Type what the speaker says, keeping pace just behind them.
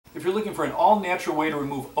If you're looking for an all-natural way to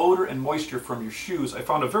remove odor and moisture from your shoes, I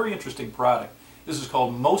found a very interesting product. This is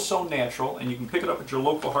called Moso Natural, and you can pick it up at your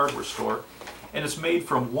local hardware store. And it's made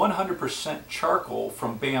from 100% charcoal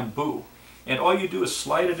from bamboo. And all you do is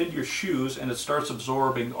slide it into your shoes and it starts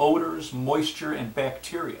absorbing odors, moisture, and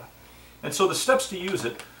bacteria. And so the steps to use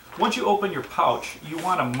it: once you open your pouch, you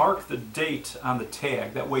want to mark the date on the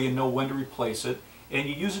tag. That way you know when to replace it. And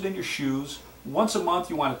you use it in your shoes. Once a month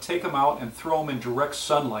you want to take them out and throw them in direct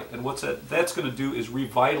sunlight. And what that's going to do is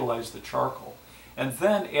revitalize the charcoal. And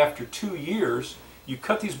then after 2 years, you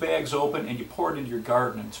cut these bags open and you pour it into your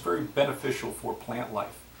garden. And it's very beneficial for plant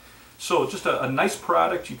life. So just a nice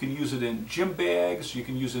product. You can use it in gym bags, you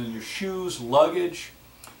can use it in your shoes, luggage,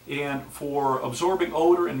 and for absorbing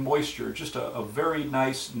odor and moisture, just a very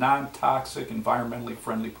nice, non-toxic, environmentally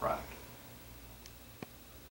friendly product.